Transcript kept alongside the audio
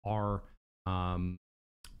are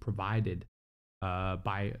provided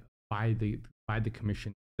by the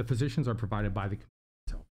commission. The physicians are provided by the commission.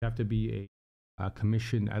 So you have to be a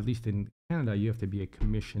commission, at least in Canada, you have to be a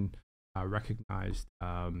commission recognized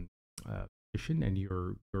physician, and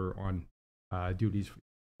you're on duties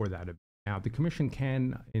for that. Now, the commission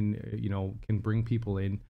can bring people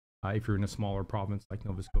in if you're in a smaller province like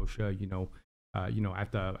Nova Scotia,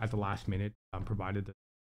 at the last minute, provided that.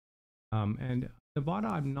 And Nevada,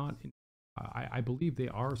 I'm not. I believe they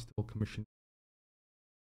are still commissioned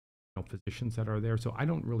physicians that are there, so I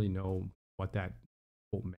don't really know what that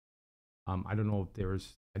will mean. I don't know if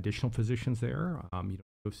there's additional physicians there.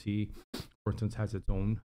 UFC, for instance, has its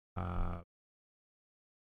own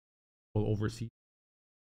will oversee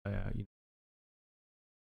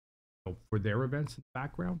for their events in the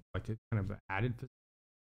background, like a kind of added.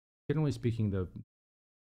 Generally speaking, the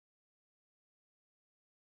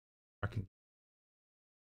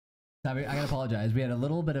Sabe, I gotta apologize. We had a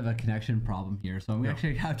little bit of a connection problem here, so we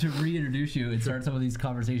actually have to reintroduce you and start some of these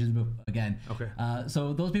conversations again. Okay.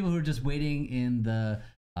 So those people who are just waiting in the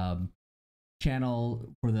channel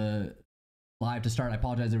for the live to start, I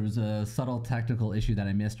apologize. There was a subtle technical issue that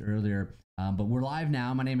I missed earlier, but we're live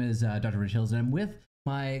now. My name is Dr. Rich Hilsden. I'm with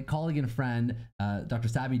my colleague and friend, Dr.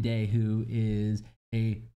 Sabe Day, who is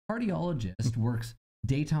a cardiologist, works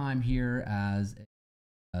daytime here as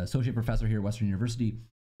an associate professor here at Western University,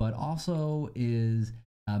 but also is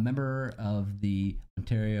a member of the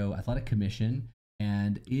Ontario Athletic Commission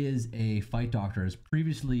and is a fight doctor. Has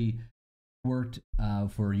previously worked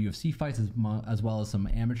for UFC fights as well as some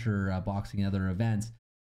amateur boxing and other events.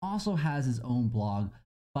 Also has his own blog,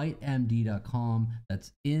 FightMD.com,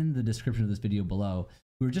 that's in the description of this video below.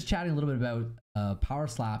 We were just chatting a little bit about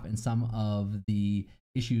PowerSlap and some of the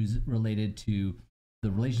issues related to the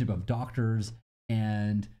relationship of doctors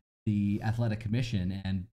and the athletic commission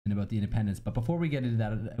and about the independence. But before we get into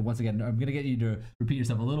that, once again, I'm going to get you to repeat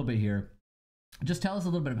yourself a little bit here. Just tell us a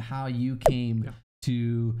little bit of how you came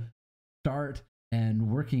to start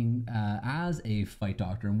and working as a fight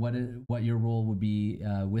doctor, and what your role would be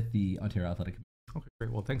with the Ontario Athletic Commission. Okay,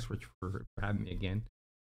 great. Well, thanks, Rich, for having me again.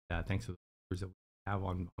 Thanks to the viewers that we have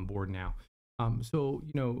on board now. So,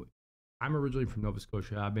 I'm originally from Nova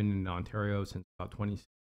Scotia. I've been in Ontario since about 20.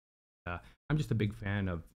 I'm just a big fan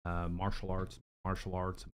of martial arts, kind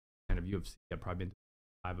of UFC. I've probably been to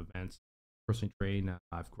 5 events, personally trained.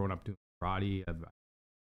 I've grown up doing karate.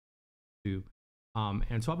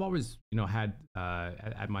 And so I've always, had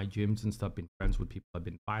at my gyms and stuff, been friends with people. I've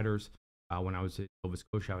been fighters. When I was in Nova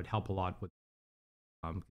Scotia, I would help a lot with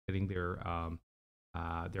getting their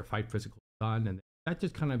fight physical done, and that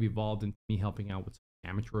just kind of evolved into me helping out with some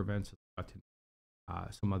amateur events. I got to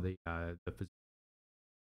some of the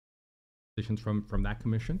physicians from that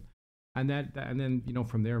commission, and then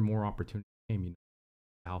from there more opportunities came.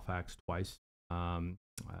 Halifax twice,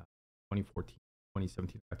 2014,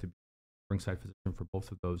 2017. I got to be Ringside physician for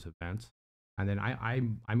both of those events, and then I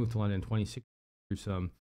moved to London in 2016 through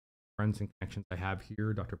some friends and connections I have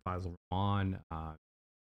here, Dr. Faisal Rahman,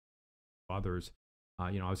 others.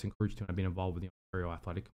 I was encouraged to, and I've been involved with the Ontario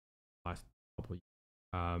Athletic the last couple of years.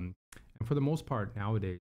 And for the most part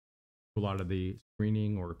nowadays, a lot of the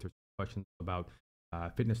screening, or if there's questions about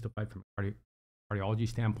fitness to fight from a cardiology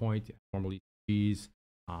standpoint, normal ECGs,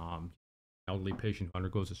 elderly patient who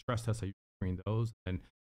undergoes a stress test, I screen those. And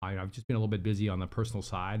I've just been a little bit busy on the personal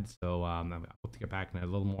side, so I hope to get back in a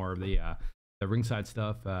little more of the Ringside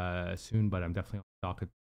stuff soon, but I'm definitely on the docket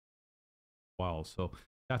as well. So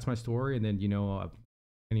that's my story. And then,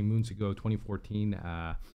 many moons ago, 2014,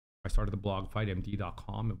 I started the blog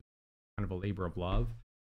FightMD.com. It was kind of a labor of love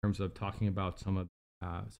in terms of talking about some of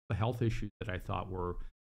the health issues that I thought were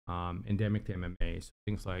endemic to MMA. So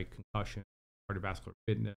things like concussion, cardiovascular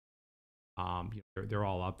fitness, they're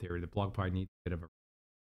all out there. The blog probably needs a bit of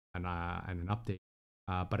an update.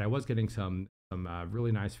 But I was getting some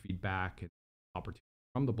really nice feedback and opportunity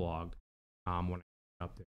from the blog when I went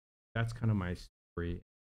up there. That's kind of my story.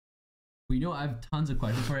 Well, I have tons of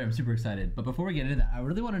questions for you. I'm super excited. But before we get into that, I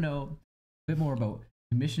really want to know a bit more about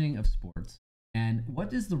commissioning of sports, and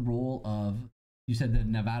what is the role of, you said the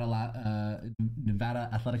Nevada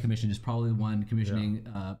Athletic Commission is probably one commissioning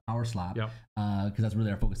PowerSlap, because that's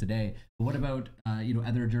really our focus today. But what about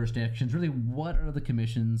other jurisdictions? Really, what are the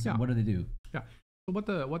commissions? What do they do? Yeah.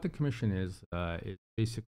 So what the commission is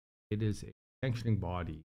basically, it is a sanctioning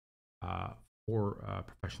body for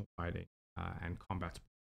professional fighting and combat sports.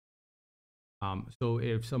 So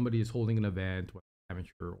if somebody is holding an event, whether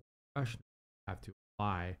amateur or professional, have to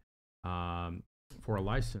apply for a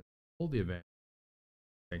license to hold the event.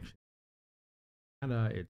 Sanction.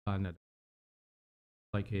 Canada, it's done at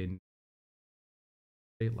like in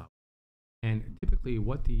state level. And typically,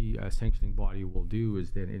 what the sanctioning body will do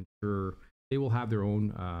is then ensure they will have their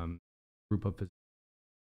own group of physicians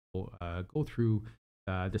go through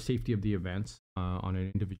the safety of the events on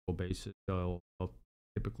an individual basis. They'll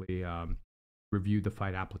typically review the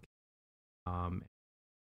fight application.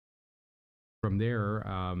 From there,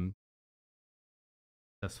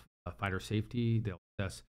 assess fighter safety. They'll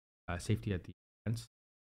assess safety at the events, as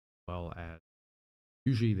well as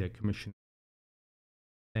usually the commission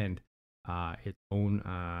and its own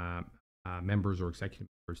members or executive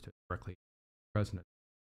members to directly president.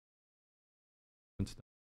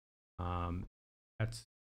 That's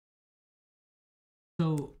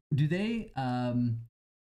So do they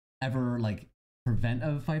ever like prevent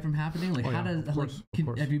a fight from happening? Like how does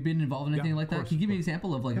have you been involved in anything like that? Can you give me an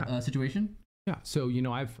example of like a situation? Yeah. So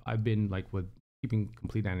I've been like with keeping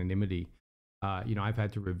complete anonymity. I've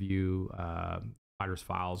had to review fighters'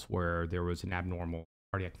 files where there was an abnormal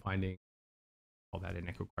cardiac finding, call that an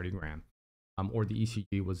echocardiogram, or the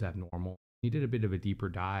ECG was abnormal. He did a bit of a deeper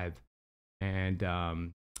dive, and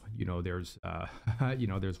there's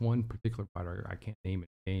there's one particular fighter, I can't name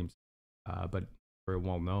its names, but very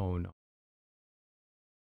well known.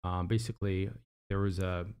 Basically, there was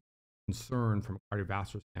a concern from a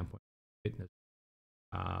cardiovascular standpoint, fitness.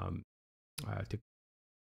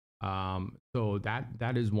 So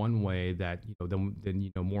that is one way that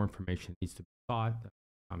then more information needs to be sought.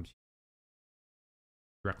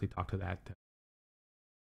 Directly talk to that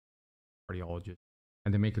cardiologist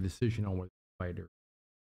and then make a decision on whether the fighter.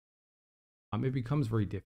 It becomes very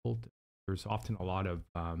difficult. There's often a lot of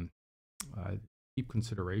deep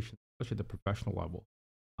consideration, especially at the professional level,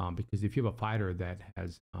 because if you have a fighter that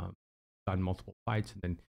has done multiple fights and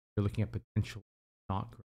then you're looking at potential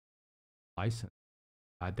not license,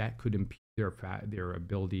 that could impede their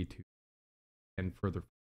ability to and further.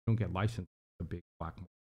 Don't get licensed, a big black mark.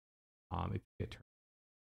 If you get turned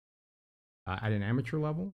at an amateur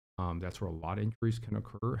level, that's where a lot of injuries can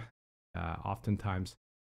occur. Oftentimes,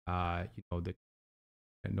 the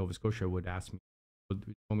Nova Scotia would ask me, would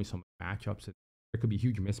show me some matchups. There could be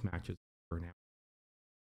huge mismatches for an amateur.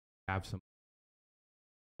 Have some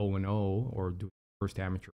 0-0 or do first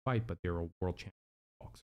amateur fight, but they're a world champion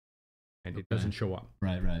boxer, and it doesn't show up.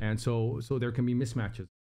 Right. And so there can be mismatches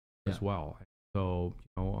as well. So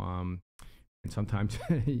and sometimes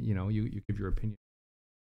you give your opinion.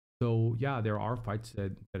 So yeah, there are fights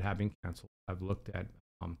that have been canceled. I've looked at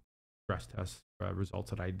stress test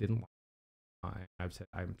results that I didn't like. And I've said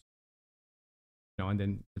and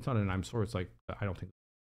then it's not an I'm sorry. It's like I don't think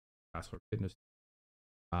vascular fitness,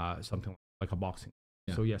 something like a boxing.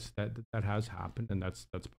 Yeah. So yes, that has happened, and that's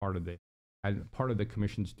part of the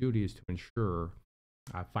commission's duty is to ensure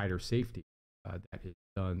fighter safety that is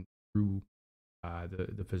done through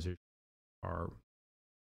the physician.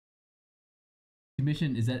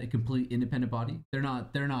 Commission, is that a complete independent body? They're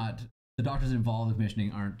not the doctors involved in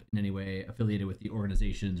commissioning aren't in any way affiliated with the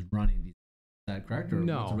organizations running these. Is that correct? Or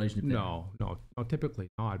no, what's the relationship there? No, typically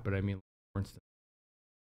not. But I mean, for instance,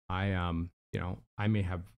 I may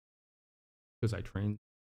have, because I train,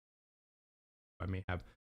 I may have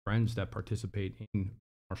friends that participate in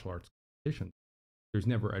martial arts competitions. There's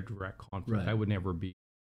never a direct conflict. I would never be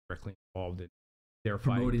directly involved in their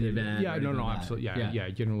promoting fight. the event. Yeah, no, absolutely. Yeah,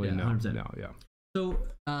 generally no. 100%. No, yeah. So,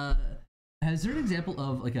 has there an example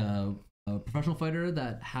of like a professional fighter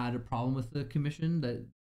that had a problem with the commission that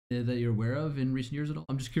you're aware of in recent years at all?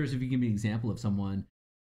 I'm just curious if you can give me an example of someone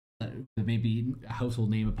that maybe a household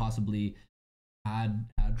name and possibly had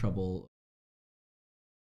trouble.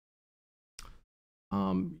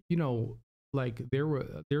 Like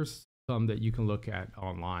there's some that you can look at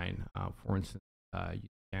online. For instance,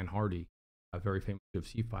 Dan Hardy, a very famous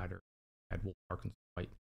UFC fighter, had Wolf Parkinson's fight.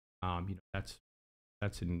 That's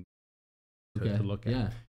in to look at. Yeah.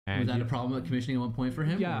 And was that a problem at commissioning at one point for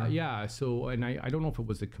him? Yeah, yeah. So, and I don't know if it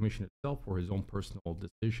was the commission itself or his own personal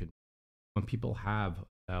decision. When people have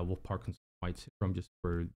Wolf Parkinson's white syndrome, just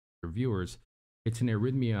for your viewers, it's an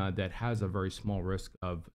arrhythmia that has a very small risk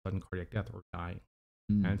of sudden cardiac death or dying.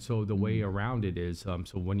 And so the way around it is, so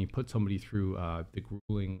when you put somebody through the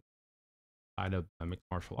grueling side of mixed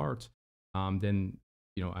martial arts, then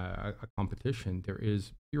a competition, there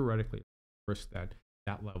is theoretically a risk that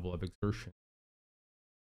level of exertion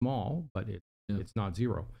small, but it's not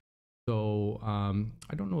zero. So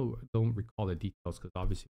I don't recall the details because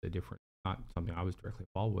obviously they're different. Not something I was directly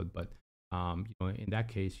involved with, but in that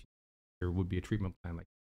case, there would be a treatment plan like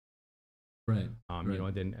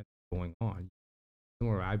and then going on.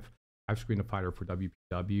 I've screened a fighter for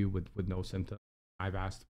WPW with no symptoms. I've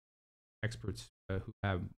asked experts who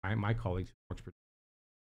have my colleagues who are experts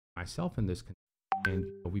myself in this, and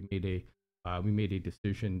we made a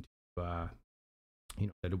decision to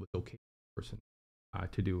that it was okay for a person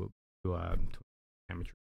to do to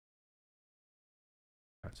amateur.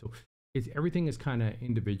 So everything is kind of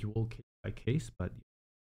individual case by case, but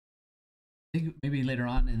I think maybe later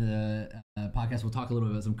on in the podcast we'll talk a little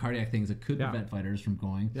bit about some cardiac things that could prevent fighters from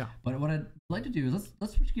going. Yeah. But what I'd like to do is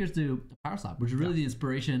let's switch gears to PowerSlap, which is really the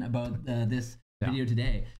inspiration about this video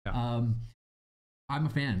today. Yeah. I'm a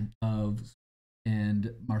fan of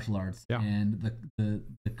and martial arts and the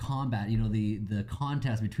combat. The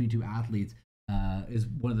contest between two athletes is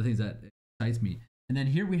one of the things that excites me. And then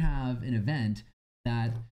here we have an event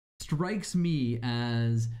that strikes me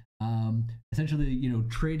as essentially,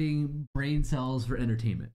 trading brain cells for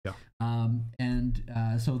entertainment. Yeah.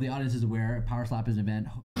 So the audience is aware PowerSlap is an event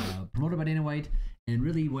promoted by Dana White, and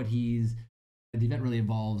really the event really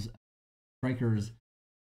involves strikers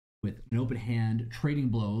with an open hand, trading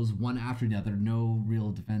blows one after another, no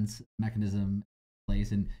real defense mechanism in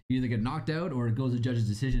place, and you either get knocked out or it goes to judge's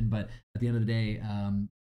decision. But at the end of the day,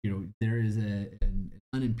 there is an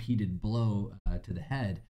unimpeded blow to the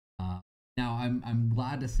head. Now, I'm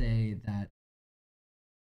glad to say that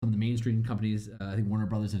some of the mainstream companies, I think Warner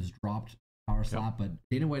Brothers has dropped PowerSlap, but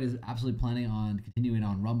Dana White is absolutely planning on continuing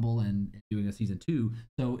on Rumble and doing a season 2.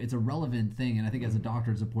 So it's a relevant thing, and I think as a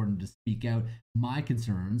doctor, it's important to speak out my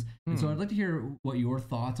concerns. And so I'd like to hear what your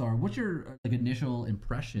thoughts are. What's your initial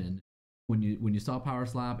impression when you saw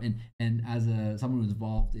PowerSlap, and as someone who's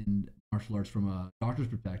involved in martial arts from a doctor's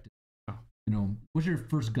perspective, what's your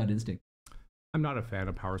first gut instinct? I'm not a fan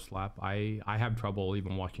of PowerSlap. I have trouble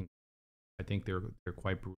even watching. I think they're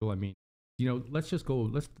quite brutal. I mean, let's dig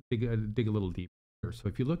a little deeper here. So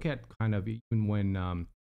if you look at kind of even when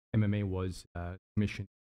MMA was commissioned,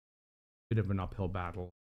 a bit of an uphill battle.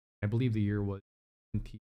 I believe the year was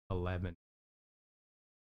 2011.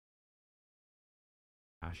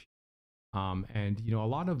 And a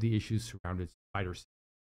lot of the issues surrounded fighters.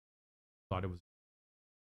 Thought it was.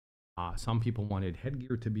 Some people wanted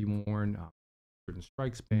headgear to be worn. Certain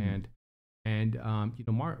strikes banned, and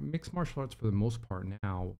mixed martial arts for the most part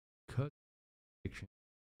now, because addiction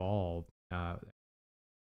involved, the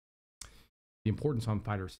importance on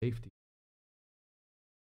fighter safety.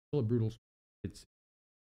 Still a brutal sport.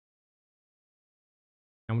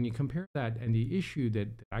 And when you compare that and the issue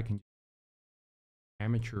that I can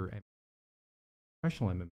amateur and professional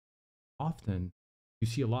MMA, often you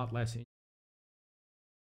see a lot less in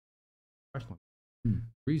professional.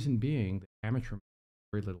 Reason being, the amateur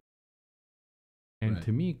very little, and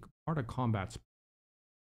to me, part of combat's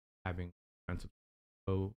having defensive.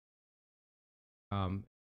 So, what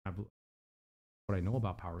I know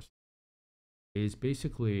about PowerSlap is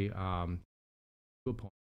basically two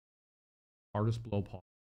opponents, hardest blow possible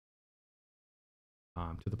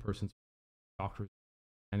to the person's doctors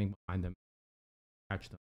standing behind them, catch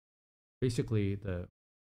them. Basically,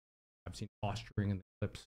 I've seen posturing in the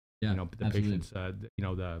clips. The absolutely. Patients,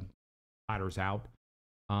 the ladder's out.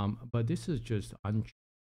 But this is just unchecked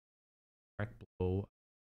blow.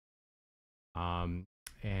 And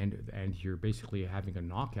you're basically having a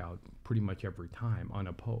knockout pretty much every time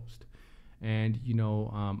unopposed. And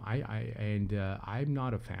I'm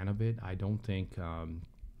not a fan of it. I don't think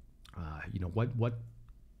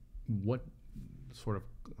what sort of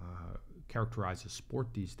characterizes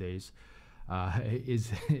sport these days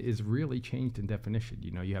is really changed in definition.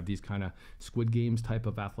 You have these kind of Squid Games type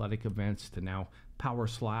of athletic events to now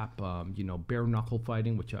PowerSlap, bare knuckle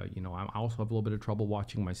fighting, which I also have a little bit of trouble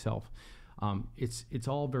watching myself. It's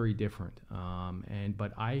all very different.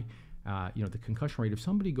 But the concussion rate, if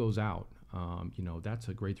somebody goes out, that's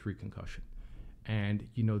a grade 3 concussion. And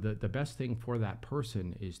the best thing for that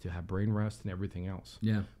person is to have brain rest and everything else.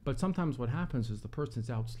 Yeah. But sometimes what happens is the person's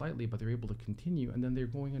out slightly, but they're able to continue, and then they're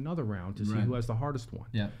going another round to see who has the hardest one.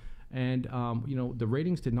 Yeah. And the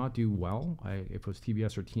ratings did not do well. If it was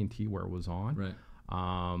TBS or TNT where it was on. Right.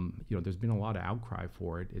 There's been a lot of outcry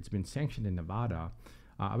for it. It's been sanctioned in Nevada.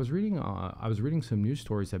 I was reading some news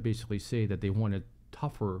stories that basically say that they wanted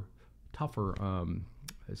tougher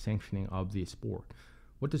sanctioning of the sport.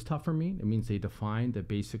 What does tougher mean? It means they define that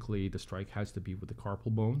basically the strike has to be with the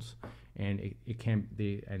carpal bones, and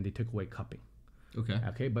they took away cupping.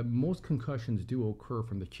 Okay. But most concussions do occur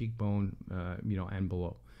from the cheekbone, and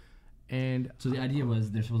below. And so the idea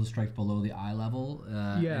was they're supposed to strike below the eye level.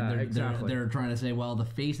 Exactly. They're trying to say, well, the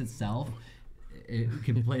face itself, it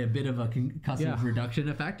can play a bit of a concussive reduction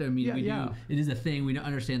effect. I mean, it is a thing. We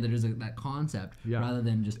understand that there's that concept rather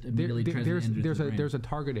than just immediately there's a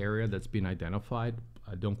target area that's been identified.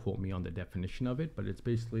 Don't quote me on the definition of it, but it's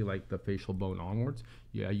basically like the facial bone onwards,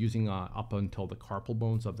 using up until the carpal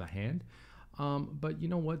bones of the hand. But you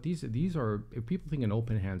know what? These are, if people think an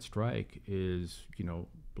open hand strike is,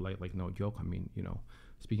 like no joke. I mean,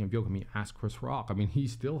 speaking of joke, I mean, ask Chris Rock. I mean, he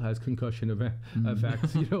still has concussion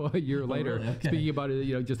effects, a year later. Really? Okay. Speaking about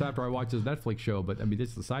it, just after I watched his Netflix show. But I mean,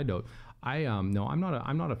 this is a side note. I'm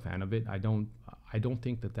not a fan of it. I don't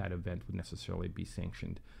think that event would necessarily be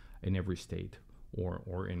sanctioned in every state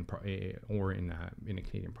or in a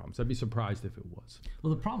Canadian province. I'd be surprised if it was.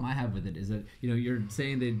 Well, the problem I have with it is that you're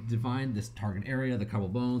saying they define this target area, the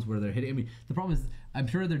carpal bones, where they're hitting. I mean, the problem is I'm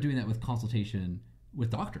sure they're doing that with consultation with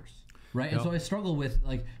doctors, right? And so I struggle with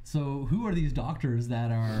so who are these doctors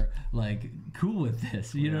that are cool with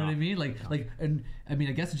this? You know what I mean? And I mean,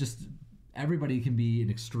 I guess it's just everybody can be an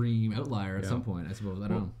extreme outlier at some point, I suppose. I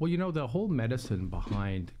don't know. Well, the whole medicine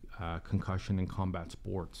behind concussion in combat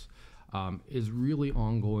sports is really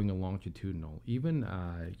ongoing and longitudinal. Even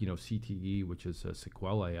CTE, which is a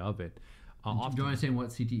sequelae of it. Do you want to understand what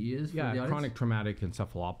CTE is? Yeah, chronic traumatic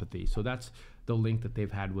encephalopathy. So that's the link that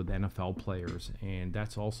they've had with NFL players, and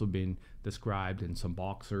that's also been described in some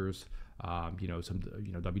boxers, some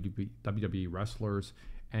WWE wrestlers,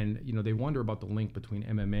 and they wonder about the link between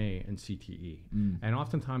MMA and CTE. And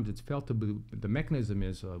oftentimes it's felt to be the mechanism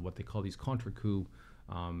is what they call these contre-coup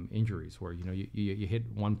injuries, where you hit you hit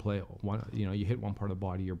one part of the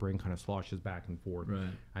body, your brain kind of sloshes back and forth,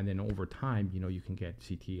 and then over time you can get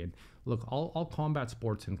CT. And look, all combat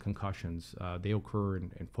sports and concussions, they occur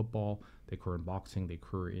in football, they occur in boxing, they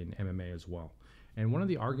occur in MMA as well. And one of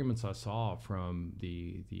the arguments I saw from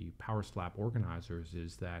the PowerSlap organizers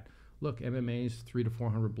is that, look, MMA is 300 to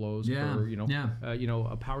 400 blows per,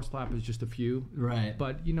 a PowerSlap is just a few, right?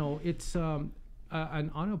 But it's an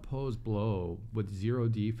unopposed blow with zero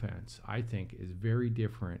defense, I think, is very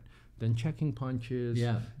different than checking punches,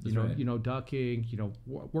 ducking,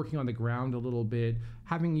 working on the ground a little bit.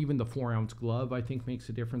 Having even the 4-ounce glove, I think, makes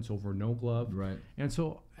a difference over no glove. Right. And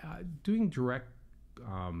so doing direct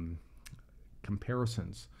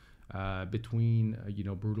comparisons between,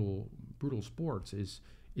 brutal sports is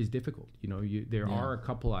difficult. There are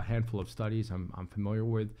a handful of studies I'm familiar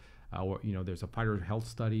with. There's a fighter health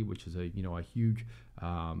study, which is a huge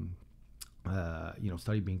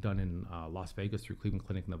study being done in Las Vegas through Cleveland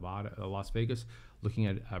Clinic, Nevada, Las Vegas, looking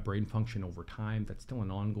at brain function over time. That's still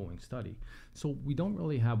an ongoing study. So we don't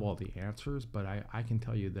really have all the answers, but I can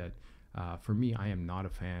tell you that for me, I am not a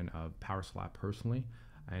fan of PowerSlap personally,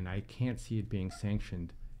 and I can't see it being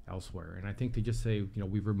sanctioned elsewhere. And I think to just say,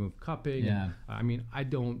 we've removed cupping. Yeah. I mean, I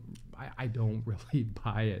don't really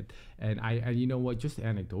buy it. And you know what? Just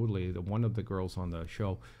anecdotally, one of the girls on the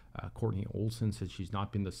show, Courtney Olson, said she's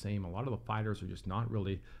not been the same. A lot of the fighters are just not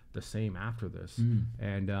really the same after this.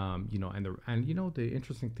 And the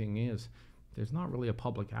interesting thing is, there's not really a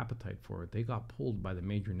public appetite for it. They got pulled by the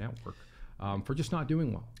major network for just not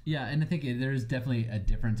doing well. Yeah, and I think there's definitely a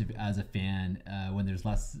difference as a fan when there's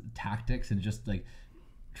less tactics and just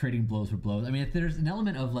trading blows for blows. I mean, if there's an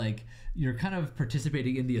element of you're kind of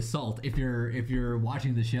participating in the assault if you're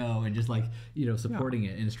watching the show and just supporting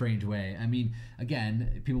it in a strange way. I mean,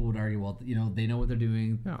 again, people would argue, well, they know what they're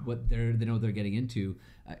doing, they know what they're getting into.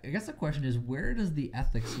 I guess the question is, where does the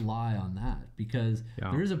ethics lie on that? Because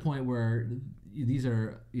there is a point where these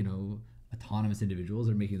are autonomous individuals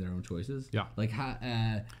are making their own choices. Yeah.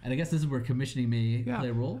 And I guess this is where commissioning may play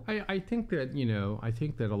a role. I think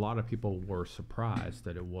that a lot of people were surprised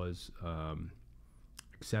that it was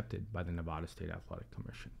accepted by the Nevada State Athletic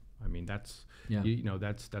Commission. I mean, that's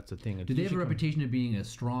the thing. Do they have a reputation of being a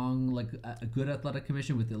strong, a good athletic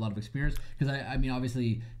commission with a lot of experience? Because I mean,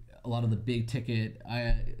 obviously, a lot of the big ticket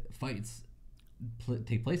fights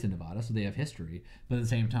take place in Nevada, so they have history. But at the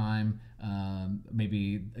same time,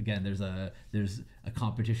 maybe again, there's a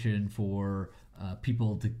competition for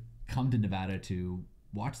people to come to Nevada to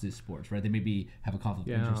watch these sports, right? They maybe have a conflict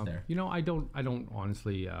of interest there. I don't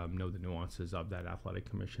honestly know the nuances of that athletic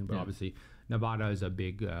commission, but obviously Nevada is a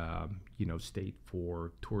big state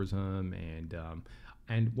for tourism,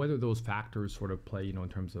 and whether those factors sort of play, in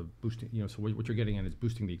terms of boosting, so what you're getting at is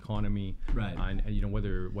boosting the economy, right? And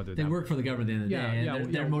whether they work for the government at the end of the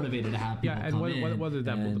day, they're motivated to have people come in. And whether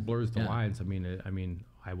that blurs the lines. I mean,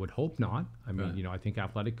 I would hope not. I mean, I think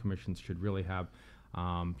athletic commissions should really have,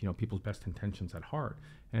 people's best intentions at heart.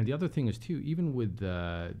 And the other thing is too, even with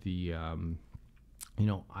I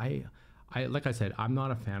like I said, I'm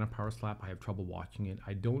not a fan of PowerSlap. I have trouble watching it.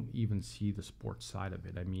 I don't even see the sports side of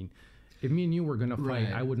it. I mean, If me and you were going to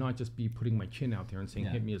fight, I would not just be putting my chin out there and saying,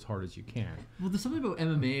 hit me as hard as you can. Well, there's something about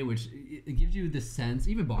MMA which it gives you this sense,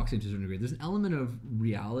 even boxing to a certain degree, there's an element of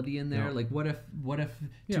reality in there. Like what if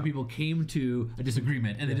two people came to a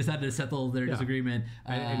disagreement and they decided to settle their disagreement?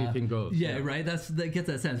 Anything goes. Right? That gets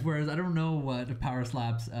that sense. Whereas I don't know what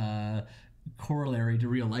PowerSlap's corollary to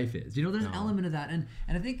real life is. You know, there's an element of that. And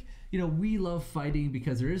I think, you know, we love fighting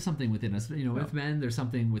because there is something within us. You know, with men, there's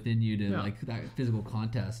something within you to like that physical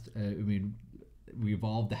contest. I mean, we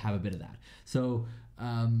evolved to have a bit of that. So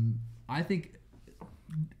I think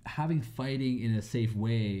having fighting in a safe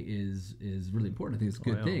way is really important. I think it's a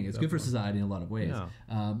good thing. It's good for society in a lot of ways.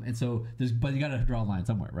 And so but you got to draw a line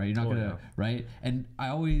somewhere, right? You're not gonna right. And I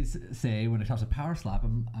always say when it comes to PowerSlap,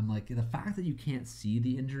 I'm like, the fact that you can't see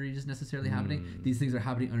the injuries necessarily happening, these things are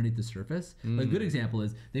happening underneath the surface. A good example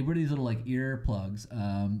is they wear these little like ear plugs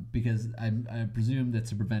because I presume that's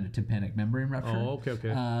to prevent a tympanic membrane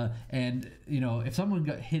rupture. And you know, if someone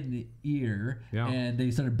got hit in the ear and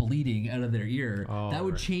they started bleeding out of their ear, that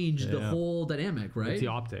would change the whole dynamic, right? It's the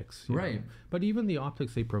optics, right? Know? But even the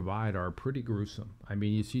optics they provide are pretty gruesome. I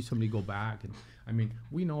mean, you see somebody go back, and I mean,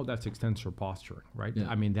 we know that's extensor posturing, right?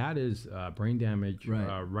 I mean, that is brain damage,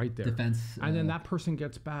 right there. Defense, and then that person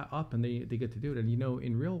gets back up, and they get to do it. And you know,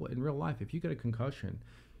 in real life, if you get a concussion,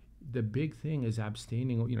 the big thing is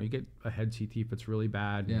abstaining. You know, you get a head CT if it's really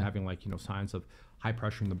bad, and having like, you know, signs of high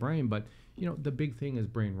pressure in the brain, but you know, the big thing is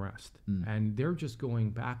brain rest. And they're just going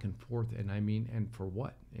back and forth, and I mean, and for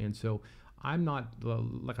what? And so I'm not,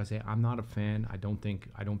 like I say, I'm not a fan. I don't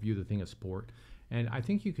view the thing as sport. And I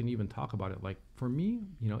think you can even talk about it. Like for me,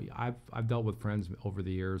 you know, I've dealt with friends over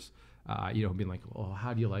the years, you know, being like, oh,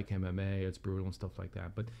 how do you like MMA? It's brutal and stuff like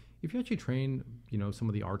that. But if you actually train, you know, some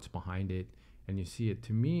of the arts behind it and you see it,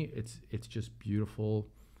 to me, it's just beautiful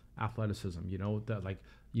athleticism, you know, that like,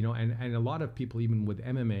 you know, and a lot of people, even with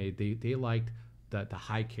MMA, they liked the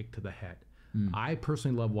high kick to the head. I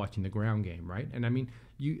personally love watching the ground game, right? And I mean,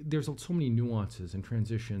 there's so many nuances and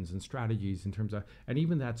transitions and strategies in terms of, and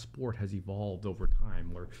even that sport has evolved over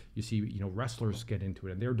time, where you see, you know, wrestlers get into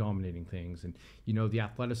it and they're dominating things, and you know, the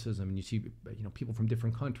athleticism, and you see, you know, people from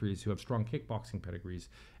different countries who have strong kickboxing pedigrees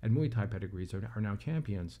and Muay Thai pedigrees are now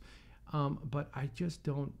champions. But I just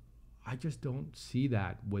don't see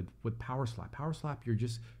that with PowerSlap. PowerSlap, you're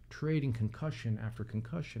just trading concussion after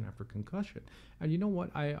concussion after concussion. And you know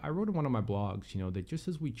what? I wrote in one of my blogs, you know, that just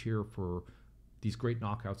as we cheer for these great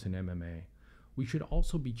knockouts in MMA, we should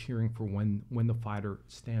also be cheering for when the fighter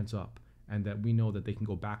stands up and that we know that they can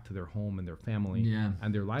go back to their home and their family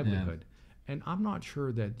and their livelihood. And I'm not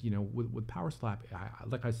sure that, you know, with PowerSlap,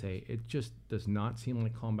 like I say, it just does not seem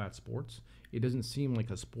like combat sports. It doesn't seem like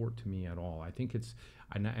a sport to me at all. I think it's,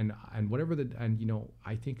 and whatever you know,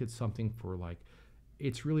 I think it's something for like,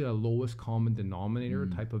 it's really a lowest common denominator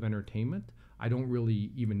type of entertainment. I don't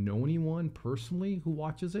really even know anyone personally who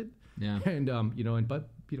watches it. And, you know, but,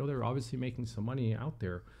 you know, they're obviously making some money out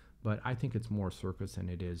there, but I think it's more circus than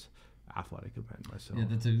it is athletic event myself. Yeah,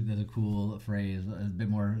 that's a cool phrase. A bit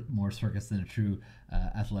more circus than a true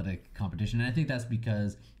athletic competition. And I think that's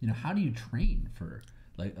because, you know, how do you train for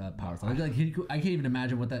like PowerSlap? Like, I can't even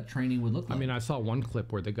imagine what that training would look like. I mean, I saw one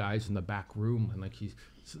clip where the guy's in the back room and like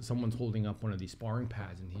someone's holding up one of these sparring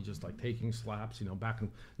pads and he's just like taking slaps, you know, back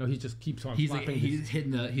and no, he just keeps on slapping. He's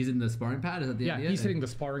in the sparring pad. Is that the idea? He's hitting the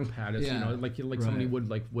sparring pad, as you know, like somebody would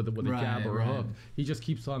like with a jab or a hook. He just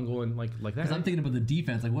keeps on going like that. Because I'm thinking about the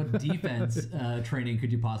defense. Like, what defense training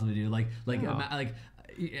could you possibly do?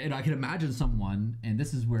 And I can imagine someone, and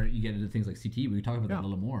this is where you get into things like CT. We talk about that a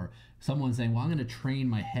little more. Someone saying, "Well, I'm going to train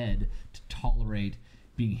my head to tolerate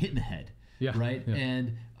being hit in the head." Right. Yeah.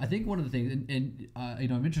 And I think one of the things, and you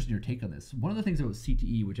know, I'm interested in your take on this. One of the things about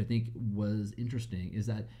CTE, which I think was interesting, is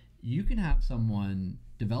that you can have someone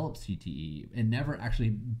develop CTE and never actually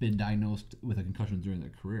been diagnosed with a concussion during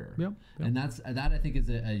their career. And that I think is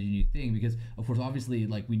a unique thing, because of course, obviously,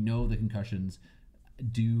 like, we know the concussions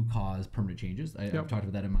do cause permanent changes. I've talked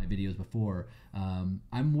about that in my videos before.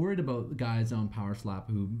 I'm worried about guys on PowerSlap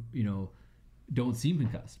who, you know, don't seem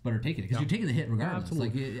concussed but are taking it, because you're taking the hit regardless.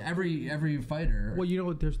 Like every fighter. Well, you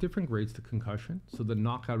know, there's different grades to concussion. So the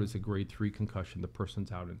knockout is a grade 3 concussion. The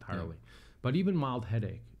person's out entirely. But even mild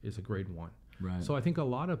headache is a grade 1. Right. So I think a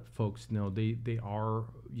lot of folks know they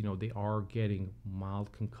are getting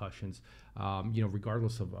mild concussions, you know,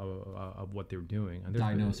 regardless of what they're doing, and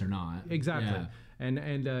diagnosed or not. Exactly. And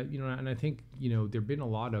you know, and I think, you know, there've been a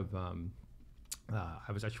lot of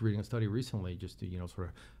I was actually reading a study recently, just to, you know, sort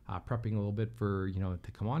of prepping a little bit for, you know,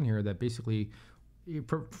 to come on here, that basically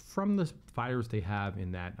from the fighters they have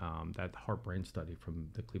in that that heart brain study from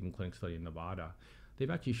the Cleveland Clinic study in Nevada, they've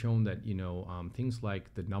actually shown that, things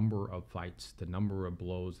like the number of fights, the number of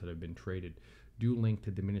blows that have been traded do link to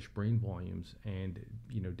diminished brain volumes and,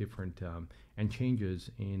 different, and changes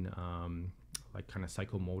in, like kind of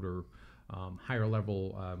psychomotor, higher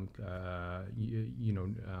level,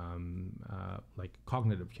 like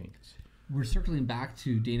cognitive changes. We're circling back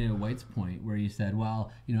to Dana White's point where you said,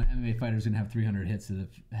 well, MMA fighters going to have 300 hits to the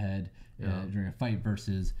head during a fight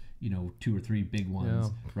versus, 2 or 3 big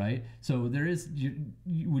ones, right? So there is,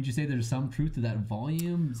 would you say there's some truth to that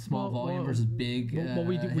volume, small volume versus big? Well,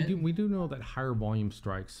 we do know that higher volume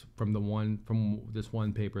strikes from this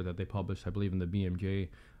one paper that they published, I believe in the BMJ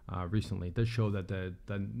recently, does show that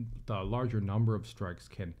the larger number of strikes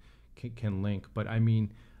can link. But I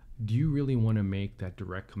mean, do you really want to make that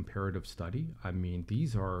direct comparative study? I mean,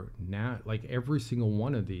 these are like every single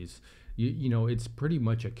one of these, it's pretty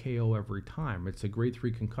much a KO every time. It's a grade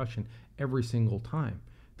 3 concussion every single time.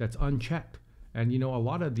 That's unchecked. And a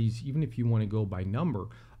lot of these, even if you want to go by number,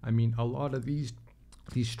 I mean, a lot of these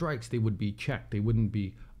strikes, they would be checked. They wouldn't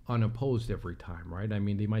be unopposed every time, right? I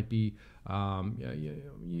mean, they might be,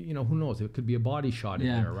 who knows? It could be a body shot in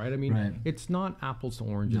there, right? I mean, It's not apples to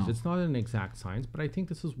oranges. No. It's not an exact science, but I think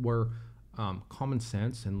this is where common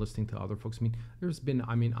sense and listening to other folks.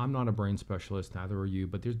 I'm not a brain specialist, neither are you,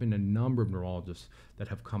 but there's been a number of neurologists that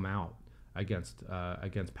have come out against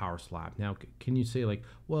PowerSlap. Now, can you say like,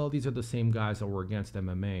 well, these are the same guys that were against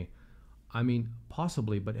MMA? I mean,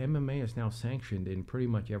 possibly, but MMA is now sanctioned in pretty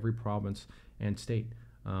much every province and state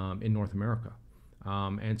in North America.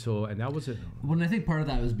 And that was it. Well, I think part of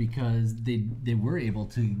that was because they were able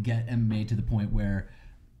to get MMA to the point where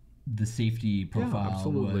the safety profile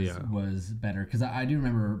was better. Because I do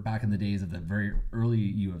remember back in the days of the very early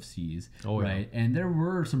UFCs, right? And there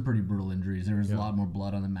were some pretty brutal injuries. There was a lot more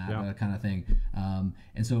blood on the mat, that kind of thing.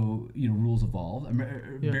 And so, rules evolved.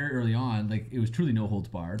 Very early on, like it was truly no holds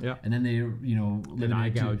barred. And then they, limited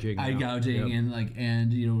eye gouging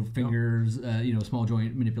and fingers, small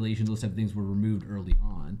joint manipulation, those type of things were removed early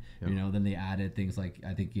on. Then they added things like,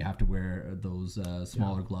 I think you have to wear those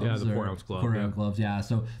smaller gloves. The 4-ounce glove. 4-ounce gloves,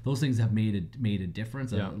 So those things have made a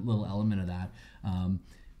difference, a little element of that.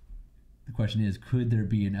 The question is, could there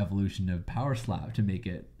be an evolution of PowerSlap to make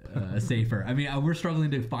it safer? I mean, we're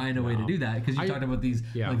struggling to find a way to do that because you talked about these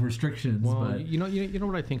like restrictions. Well, but you know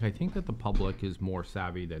what I think? I think that the public is more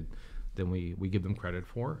savvy than we give them credit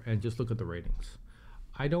for, and just look at the ratings.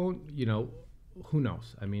 I don't, who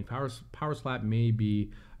knows? I mean, PowerSlap may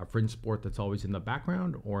be a fringe sport that's always in the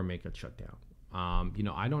background, or make it shut down.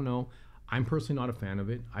 I don't know. I'm personally not a fan of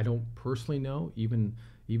it. I don't personally know, even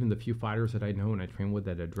the few fighters that I know and I train with,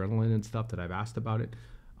 that adrenaline and stuff that I've asked about it,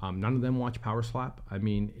 none of them watch PowerSlap. I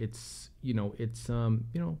mean,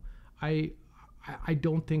 I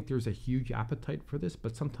don't think there's a huge appetite for this,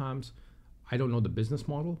 but sometimes I don't know the business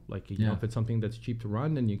model. Like, if it's something that's cheap to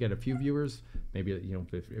run and you get a few viewers, maybe,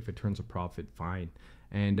 if it turns a profit, fine.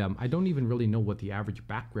 And I don't even really know what the average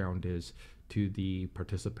background is to the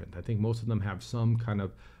participant. I think most of them have some kind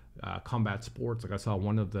of combat sports. Like I saw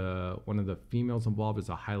one of the females involved is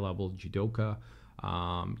a high-level judoka.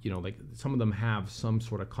 Like some of them have some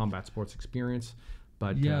sort of combat sports experience.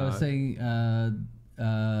 But I was saying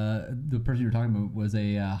the person you were talking about was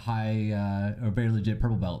a high or very legit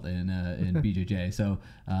purple belt in BJJ. So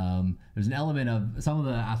there's an element of some of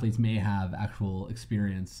the athletes may have actual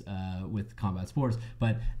experience with combat sports,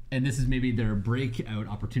 and this is maybe their breakout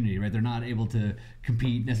opportunity, right? They're not able to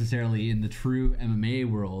compete necessarily in the true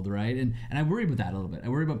MMA world, right? And I worry about that a little bit. I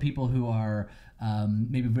worry about people who are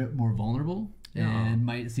maybe a bit more vulnerable. And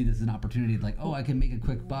might see this as an opportunity, like, oh, I can make a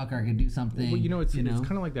quick buck, or I can do something. Well, it's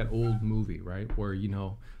kind of like that old movie, right? Where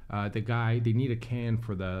the guy, they need a can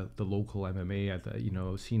for the local MMA at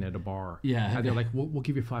the scene at a bar. And they're like, we'll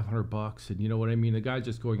give you $500, and you know what I mean. The guy's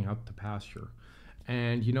just going out to pasture,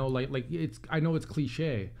 and like it's. I know it's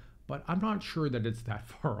cliche, but I'm not sure that it's that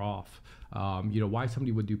far off. Why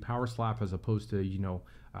somebody would do PowerSlap as opposed to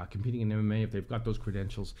competing in MMA if they've got those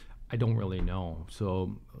credentials, I don't really know.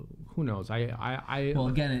 So who knows? Well,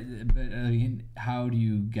 again, but I mean, how do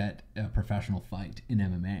you get a professional fight in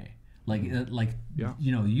MMA?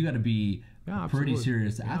 You got to be a pretty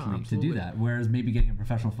serious athlete to do that. Whereas maybe getting a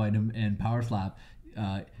professional fight in PowerSlap,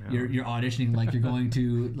 you're auditioning like you're going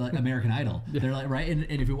to like American Idol. They're like, right? And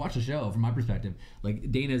if you watch the show, from my perspective,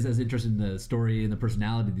 like Dana's as interested in the story and the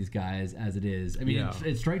personality of these guys as it is. I mean,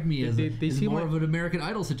 it struck me as more of an American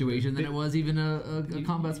Idol situation than it was even a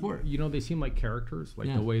combat sport. They seem like characters,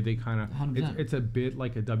 like the way they kind of, it's a bit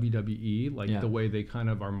like a WWE, like the way they kind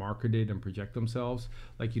of are marketed and project themselves.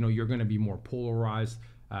 Like, you're going to be more polarized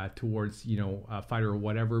towards, a fighter or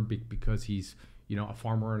whatever because he's, a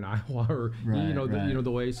farmer in Iowa, or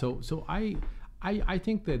the way. So I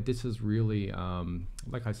think that this is really,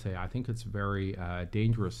 like I say, I think it's very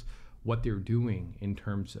dangerous what they're doing in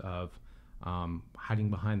terms of hiding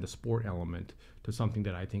behind the sport element to something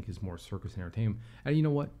that I think is more circus and entertainment. And you know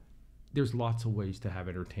what? There's lots of ways to have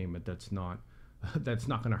entertainment that's not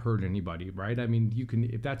going to hurt anybody, right? I mean, you can,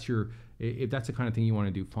 if that's the kind of thing you want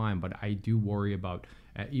to do, fine. But I do worry about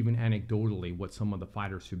even anecdotally what some of the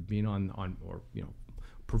fighters who've been on or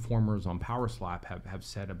performers on PowerSlap have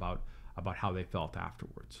said about how they felt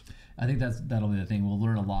afterwards. I think that'll be the thing. We'll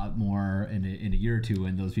learn a lot more in a year or two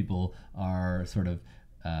when those people are sort of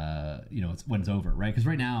it's when it's over, right? Because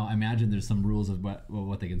right now, I imagine there's some rules of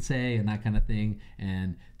what they can say and that kind of thing,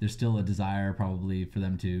 and there's still a desire probably for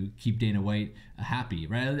them to keep Dana White happy,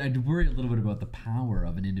 right? I worry a little bit about the power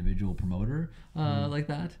of an individual promoter like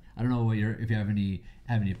that. I don't know if you have any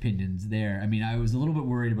opinions there. I mean, I was a little bit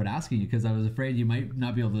worried about asking you because I was afraid you might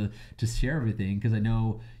not be able to share everything, because I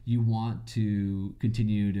know you want to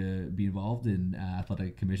continue to be involved in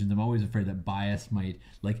athletic commissions. I'm always afraid that bias might,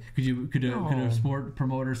 like, could a sport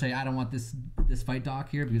promoter say, I don't want this fight doc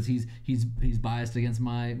here because he's biased against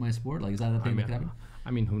my sport? Like, is that a thing that could happen? I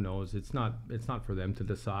mean, who knows? It's not for them to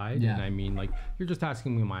decide. Yeah. And I mean, like, you're just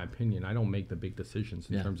asking me my opinion. I don't make the big decisions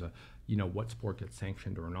in terms of what sport gets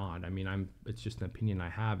sanctioned or not. I mean, it's just an opinion I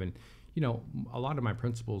have, and a lot of my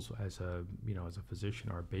principles as a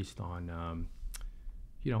physician are based on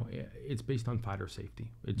it's based on fighter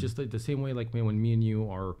safety. It's just like the same way, like when me and you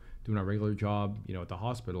are doing our regular job, at the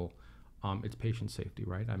hospital, it's patient safety,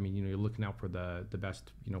 right? I mean, you're looking out for the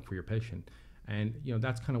best, for your patient. And,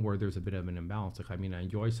 that's kind of where there's a bit of an imbalance. Like, I mean, I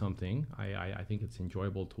enjoy something. I think it's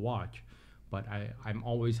enjoyable to watch, but I'm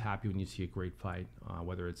always happy when you see a great fight,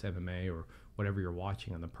 whether it's MMA or whatever you're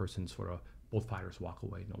watching, and the person both fighters walk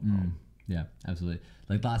away, no problem. Yeah, absolutely.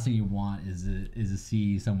 Like, the last thing you want is to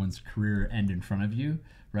see someone's career end in front of you,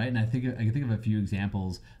 right? And I can think of a few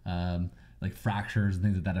examples, like fractures and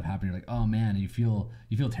things like that have happened. You're like, oh man, you feel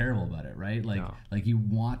terrible about it, right? Like you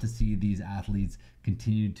want to see these athletes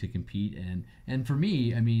continue to compete, and for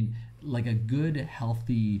me, I mean, like, a good,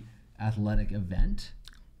 healthy athletic event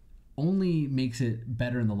only makes it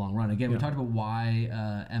better in the long run. Again, we talked about why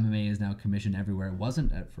MMA is now commissioned everywhere. It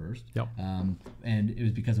wasn't at first. Yep. And it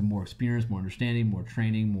was because of more experience, more understanding, more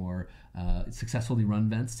training, more successfully run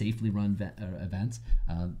events, safely run events.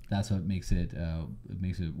 That's what makes it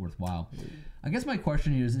worthwhile. I guess my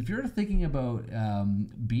question here is, if you're thinking about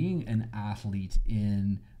being an athlete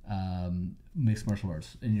in mixed martial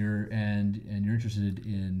arts, and you're interested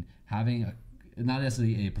in having not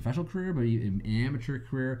necessarily a professional career, but an amateur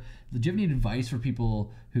career, do you have any advice for people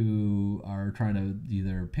who are trying to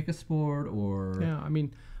either pick a sport or? Yeah, I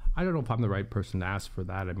mean, I don't know if I'm the right person to ask for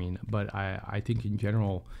that. I mean, but I think in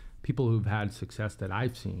general, people who've had success that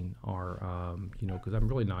I've seen are, because I'm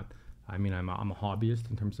really not. I mean, I'm a hobbyist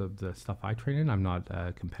in terms of the stuff I train in. I'm not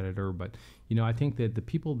a competitor, but I think that the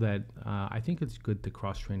people that I think it's good to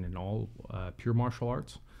cross train in all pure martial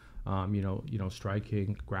arts.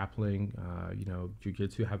 Striking, grappling,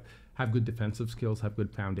 jiu-jitsu, have good defensive skills, have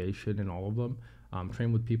good foundation in all of them.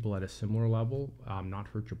 Train with people at a similar level, not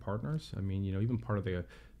hurt your partners. I mean, even part of the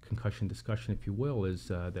concussion discussion, if you will, is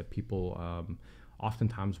that people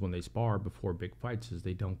oftentimes when they spar before big fights is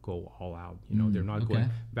they don't go all out. They're not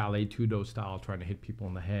going ballet tudo style trying to hit people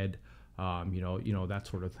in the head, that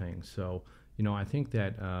sort of thing. So, I think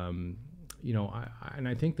that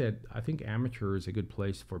I think amateur is a good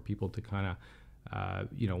place for people to kind of,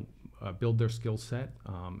 build their skill set,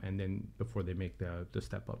 and then before they make the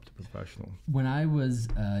step up to professional. When I was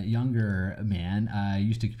a younger man, I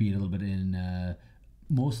used to compete a little bit in,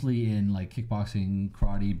 mostly in like kickboxing,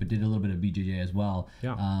 karate, but did a little bit of BJJ as well.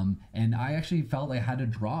 Yeah. And I actually felt I had to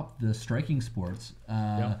drop the striking sports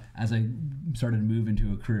as I started to move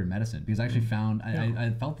into a career in medicine, because I actually found I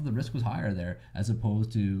felt that the risk was higher there as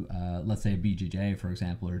opposed to let's say BJJ, for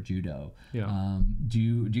example, or judo. Yeah. Do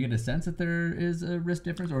you get a sense that there is a risk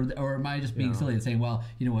difference, or am I just being silly and saying, well,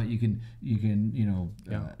 you know what, you can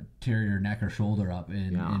tear your neck or shoulder up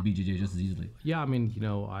in BJJ just as easily? Yeah, I mean,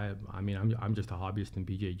 I'm just a hobbyist in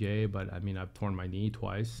BJJ, but I mean, I've torn my knee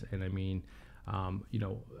twice, and I mean,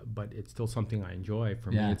 but it's still something I enjoy.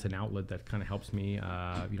 For me, it's an outlet that kind of helps me.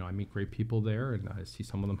 I meet great people there, and I see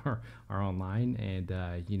some of them are online, and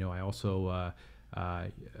I also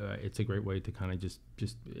it's a great way to kind of just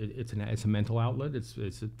it's a mental outlet.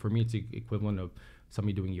 It's for me, it's the equivalent of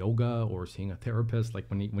somebody doing yoga or seeing a therapist. Like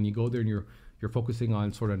when you go there and you're focusing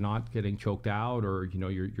on sort of not getting choked out, or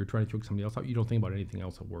you're trying to choke somebody else out, you don't think about anything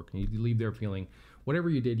else at work, and you leave there feeling whatever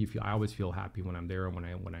you did. I always feel happy when I'm there and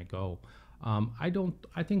when I go.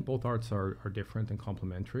 I think both arts are different and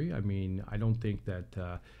complementary. I mean, I don't think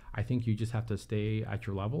that, I think you just have to stay at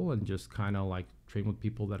your level and just kind of like train with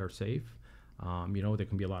people that are safe. There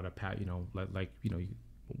can be a lot of you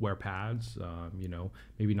wear pads,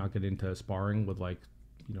 maybe not get into sparring with like,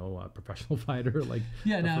 a professional fighter. Like,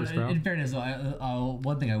 yeah, now in fairness,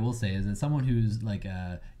 one thing I will say is that someone who's like,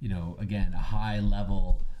 again, a high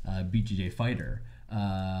level BJJ fighter,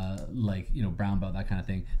 brown belt, that kind of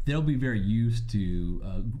thing, they'll be very used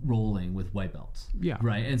to rolling with white belts. Yeah.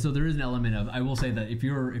 Right. And so there is an element of, I will say that if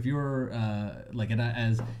you're when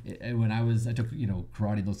I took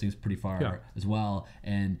karate, those things pretty far as well,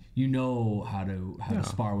 and how to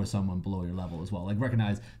spar with someone below your level as well. Like,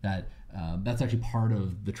 recognize that that's actually part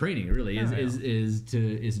of the training. It really is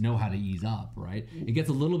to know how to ease up. Right. It gets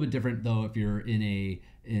a little bit different though if you're in a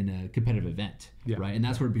competitive event, right? And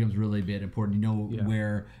that's where it becomes really a bit important.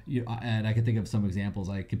 Where and I can think of some examples.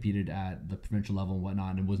 I competed at the provincial level and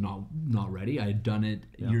whatnot, and was not ready. I had done it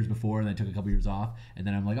years before, and I took a couple years off, and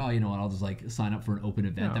then I'm like, oh, you know what? I'll just like sign up for an open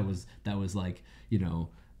event that was like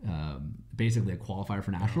basically a qualifier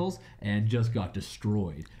for nationals, and just got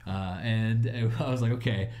destroyed. And I was like,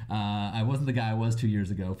 okay, I wasn't the guy I was 2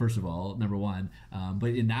 years ago. First of all, number one,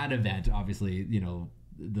 but in that event, obviously,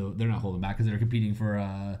 they're not holding back because they're competing for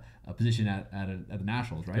a position at the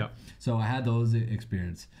nationals, right? Yep. So I had those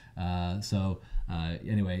experience.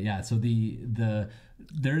 Anyway, yeah. So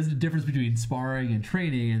there is a difference between sparring and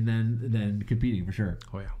training, and then competing for sure.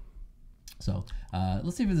 Oh yeah. So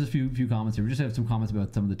let's see if there's a few comments here. We just have some comments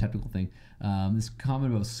about some of the technical thing. This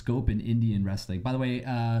comment about scope in Indian wrestling. By the way,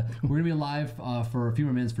 we're going to be live for a few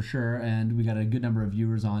more minutes for sure, and we got a good number of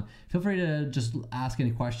viewers on. Feel free to just ask any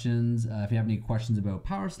questions. If you have any questions about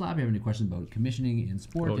PowerSlap, if you have any questions about commissioning in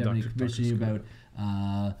sport, if you have any questions about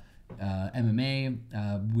MMA,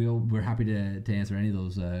 we're happy to answer any of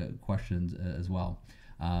those questions as well.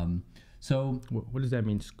 So what does that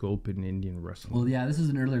mean, scope in Indian wrestling? Well, yeah, this is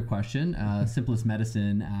an earlier question. Simplest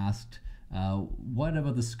Medicine asked, what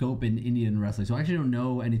about the scope in Indian wrestling? So I actually don't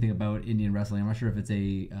know anything about Indian wrestling. I'm not sure if it's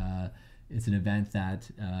an event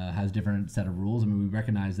that has different set of rules. I mean, we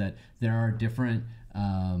recognize that there are different,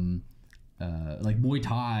 like Muay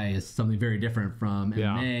Thai is something very different from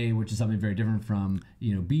MMA, which is something very different from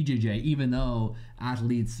BJJ, even though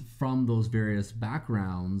athletes from those various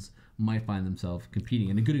backgrounds might find themselves competing.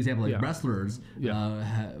 And a good example, like wrestlers, maybe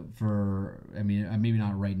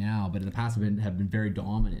not right now, but in the past have been very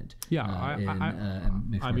dominant. Yeah,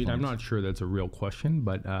 I'm not sure that's a real question,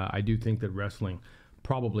 but I do think that wrestling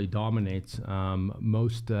probably dominates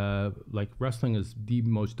most. Wrestling is the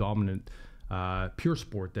most dominant pure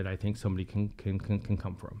sport that I think somebody can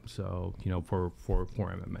come from. So for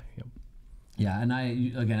MMA. Yep. Yeah, and I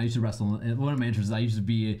used to wrestle. And one of my interests, I used to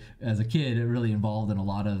be, as a kid, really involved in a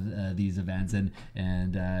lot of these events, and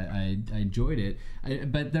I enjoyed it.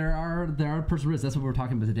 But there are personal risks. That's what we're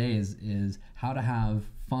talking about today. Is how to have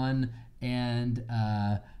fun and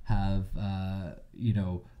have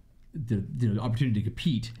the opportunity to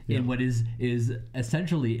compete in what is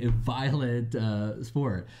essentially a violent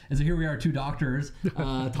sport. And so here we are, two doctors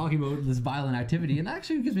talking about this violent activity, and that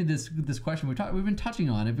actually gives me this question. We've been touching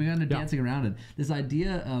on it, we've been dancing around it. This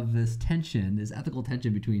idea of this tension, this ethical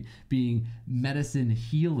tension between being medicine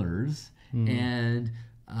healers and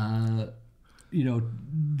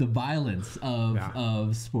the violence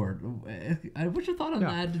of sport. What's your thought on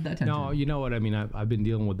that tension? No, you know what I mean. I've been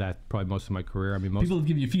dealing with that probably most of my career. I mean, most people have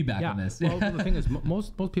given you feedback on this. Well, the thing is,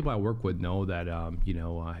 most people I work with know that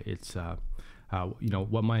it's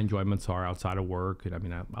what my enjoyments are outside of work. And I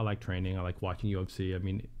mean, I like training. I like watching UFC. I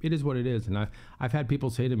mean, it is what it is. And I've had people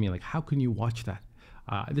say to me, like, how can you watch that?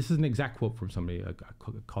 This is an exact quote from somebody, a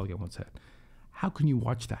colleague I once said. How can you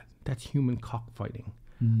watch that? That's human cockfighting.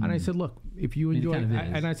 And I said, look, if you enjoy,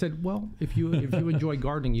 and I said, well, if you enjoy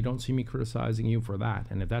gardening, you don't see me criticizing you for that.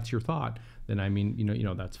 And if that's your thought, then I mean,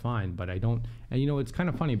 that's fine. But I don't, and it's kind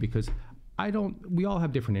of funny because we all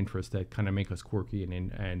have different interests that kind of make us quirky,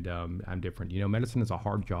 and I'm different. Medicine is a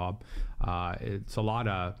hard job. It's a lot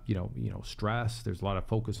of, stress. There's a lot of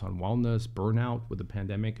focus on wellness, burnout with the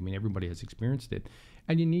pandemic. I mean, everybody has experienced it,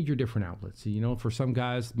 and you need your different outlets. For some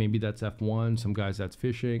guys, maybe that's F1, some guys that's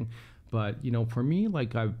fishing. But, for me,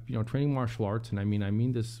 like I've, training martial arts, and I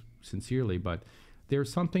mean this sincerely, but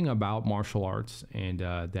there's something about martial arts and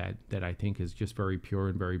that I think is just very pure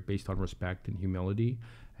and very based on respect and humility.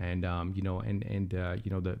 And, some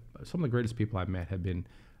of the greatest people I've met have been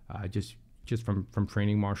just from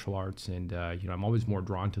training martial arts. And, I'm always more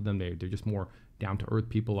drawn to them. They're just more down to earth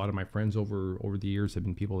people. A lot of my friends over the years have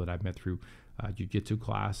been people that I've met through jiu-jitsu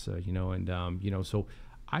class, so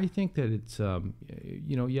I think that it's,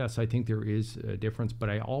 yes, I think there is a difference, but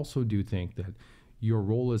I also do think that your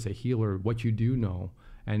role as a healer, what you do know,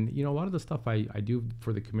 and a lot of the stuff I do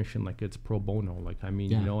for the commission, like it's pro bono. Like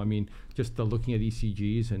just the looking at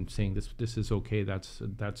ECGs and saying this is okay, that's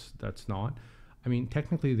not. I mean,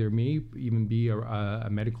 technically there may even be a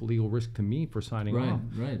medical legal risk to me for signing off.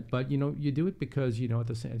 Right. But you do it because at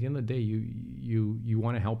the end of the day you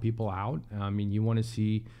want to help people out. I mean, you want to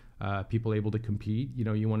see people able to compete.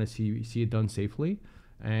 You want to see it done safely.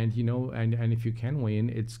 And and if you can weigh in,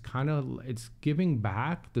 it's giving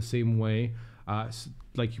back the same way,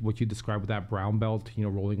 like what you described with that brown belt,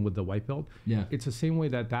 rolling with the white belt. Yeah, it's the same way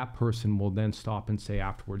that person will then stop and say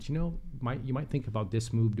afterwards, you might think about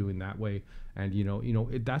this move doing that way, and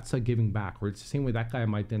that's a giving back. Or it's the same way that guy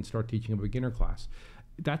might then start teaching a beginner class.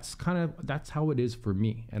 That's how it is for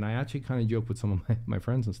me. And I actually kind of joke with some of my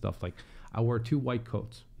friends and stuff, like I wear 2 white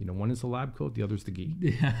coats. One is the lab coat, the other's the gi.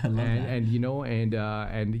 Yeah, I love that.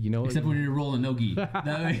 And except when you're rolling no gi. But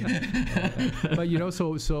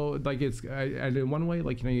so like and in one way,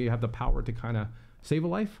 like you have the power to kind of save a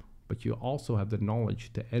life, but you also have the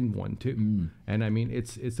knowledge to end one too. And I mean,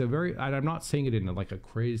 it's a very, and I'm not saying it in like a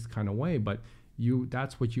crazed kind of way, but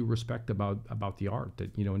that's what you respect about the art,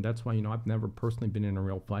 that and that's why I've never personally been in a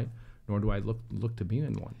real fight, nor do I look to be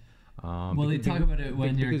in one. Well, they talk about it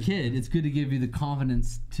when you're a kid. It's good to give you the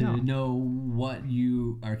confidence to know what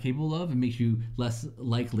you are capable of, and makes you less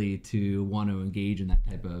likely to want to engage in that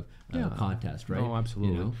type of contest, right? Oh,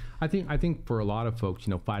 absolutely. I think for a lot of folks,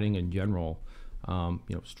 fighting in general,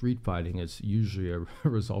 street fighting is usually a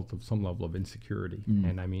result of some level of insecurity.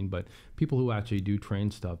 And but people who actually do train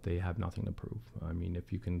stuff, they have nothing to prove. I mean,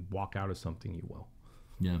 if you can walk out of something, you will.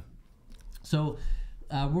 Yeah. So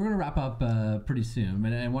we're going to wrap up pretty soon,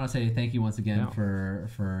 and I want to say thank you once again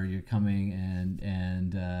for your coming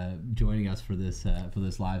and joining us for this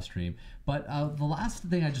live stream. But the last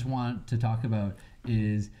thing I just want to talk about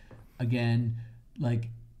is, again, like,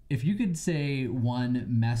 if you could say one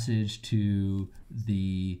message to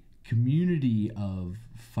the community of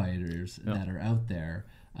fighters that are out there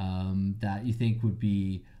that you think would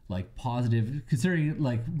be like positive, considering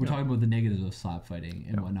like we're talking about the negatives of slap fighting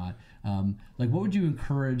and whatnot, like what would you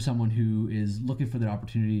encourage someone who is looking for the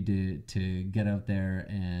opportunity to get out there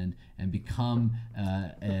and become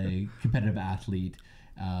a competitive athlete?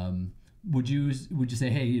 Would you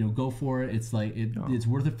say, hey, go for it? It's like it's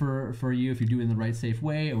worth it for you if you do it in the right, safe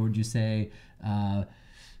way, or would you say,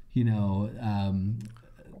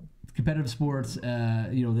 competitive sports,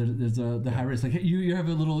 there's the high risk. Like you have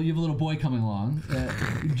a little boy coming along.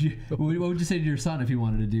 What would you say to your son if you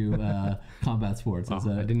wanted to do combat sports? I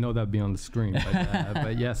didn't know that'd be on the screen,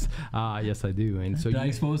 but yes, yes I do. And so did I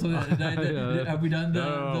expose them? Have we done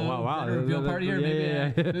the reveal part here?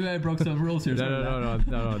 Maybe I broke some rules here.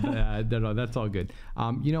 No, that's all good.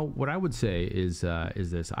 What I would say is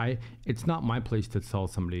this: it's not my place to tell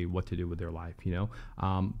somebody what to do with their life,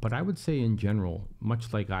 but I would say in general,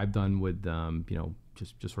 much like I've done with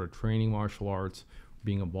just sort of training martial arts,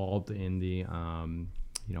 being involved in the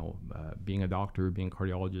being a doctor, being a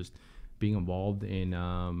cardiologist, being involved in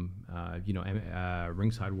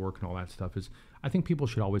ringside work and all that stuff, is I think people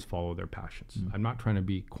should always follow their passions. I'm not trying to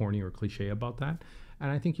be corny or cliche about that, and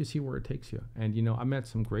I think you see where it takes you. And I met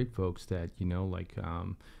some great folks that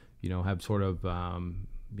have sort of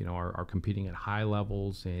are competing at high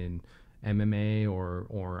levels in MMA or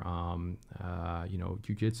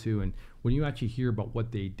jiu-jitsu, and when you actually hear about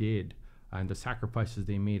what they did and the sacrifices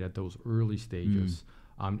they made at those early stages,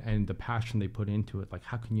 and the passion they put into it, like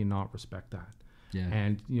how can you not respect that? Yeah.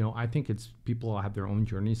 And I think it's people have their own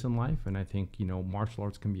journeys in life, and I think martial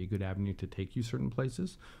arts can be a good avenue to take you certain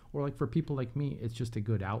places, or like for people like me, it's just a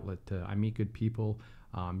good outlet. I meet good people.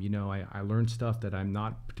 I learn stuff that I'm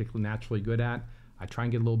not particularly naturally good at. I try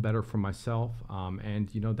and get a little better for myself, and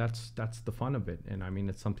that's the fun of it. And I mean,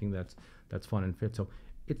 it's something that's fun and fit. So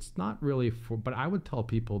it's not really but I would tell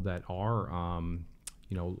people that are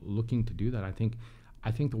looking to do that. I think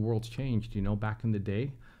the world's changed. Back in the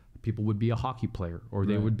day, people would be a hockey player, or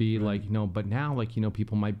they would be but now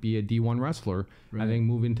people might be a D1 wrestler and then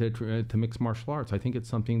move into to mixed martial arts. I think it's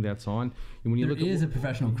something that's on. And when you look at a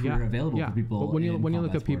professional career available for people. But when you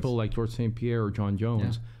look at people like George St. Pierre or John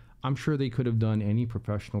Jones. I'm sure they could have done any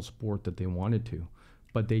professional sport that they wanted to,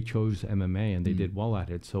 but they chose MMA and they did well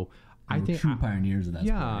at it. So I think true pioneers of that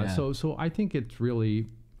sport. Yeah. So I think it's really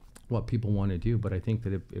what people want to do. But I think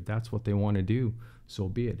that if that's what they want to do, so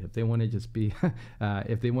be it. If they want to just be,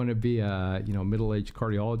 if they want to be a middle-aged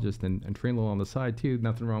cardiologist and train a little on the side too,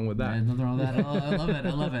 nothing wrong with that. Yeah, nothing wrong with that. Oh, I love it.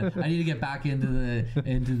 I love it. I need to get back into the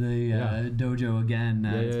dojo again.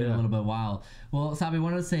 It's been a little bit a while. Well, Sabe, I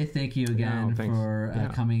wanted to say thank you again for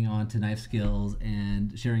coming on to KnifeSkills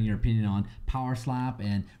and sharing your opinion on PowerSlap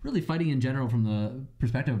and really fighting in general from the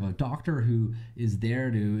perspective of a doctor who is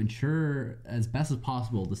there to ensure as best as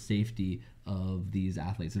possible the safety of these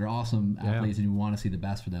athletes. They're awesome athletes and you want to see the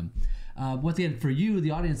best for them. Once again, for you,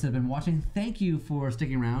 the audience that have been watching, thank you for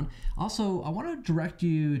sticking around. Also, I want to direct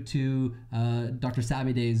you to Dr.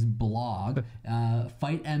 Sabe Day's blog,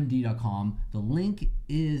 FightMD.com. The link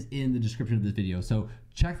is in the description of this video, so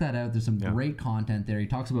check that out. There's some great content there. He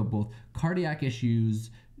talks about both cardiac issues,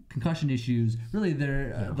 concussion issues, really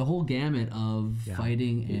the whole gamut of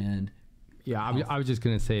fighting and I was just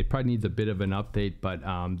going to say it probably needs a bit of an update, but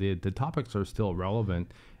the topics are still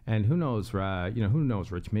relevant. And who knows, who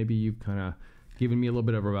knows, Rich? Maybe you've kind of given me a little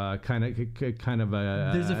bit of a kind of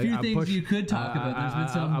a. There's a few things push, you could talk about. There's been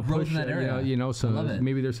some growth in that area. So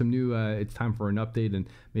maybe there's some new. It's time for an update, and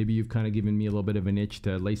maybe you've kind of given me a little bit of an itch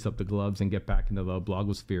to lace up the gloves and get back into the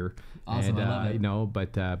blogosphere. Awesome, and, I love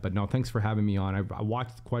it. But no, thanks for having me on. I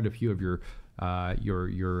watched quite a few of your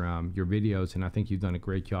videos, and I think you've done a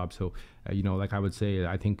great job. So like I would say,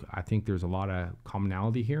 I think there's a lot of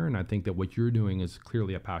commonality here, and I think that what you're doing is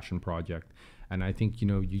clearly a passion project. And I think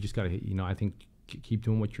you just got to I think keep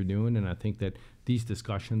doing what you're doing. And I think that these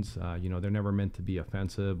discussions they're never meant to be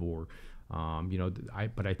offensive or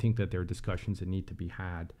but I think that they're discussions that need to be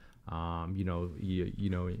had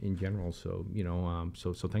in general. So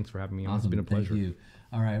so thanks for having me on. Awesome. It's been a pleasure. Thank you.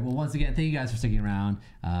 All right. Well, once again, thank you guys for sticking around.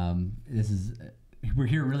 We're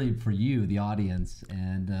here really for you, the audience,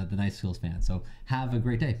 and the KnifeSkills fans. So have a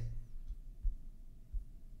great day.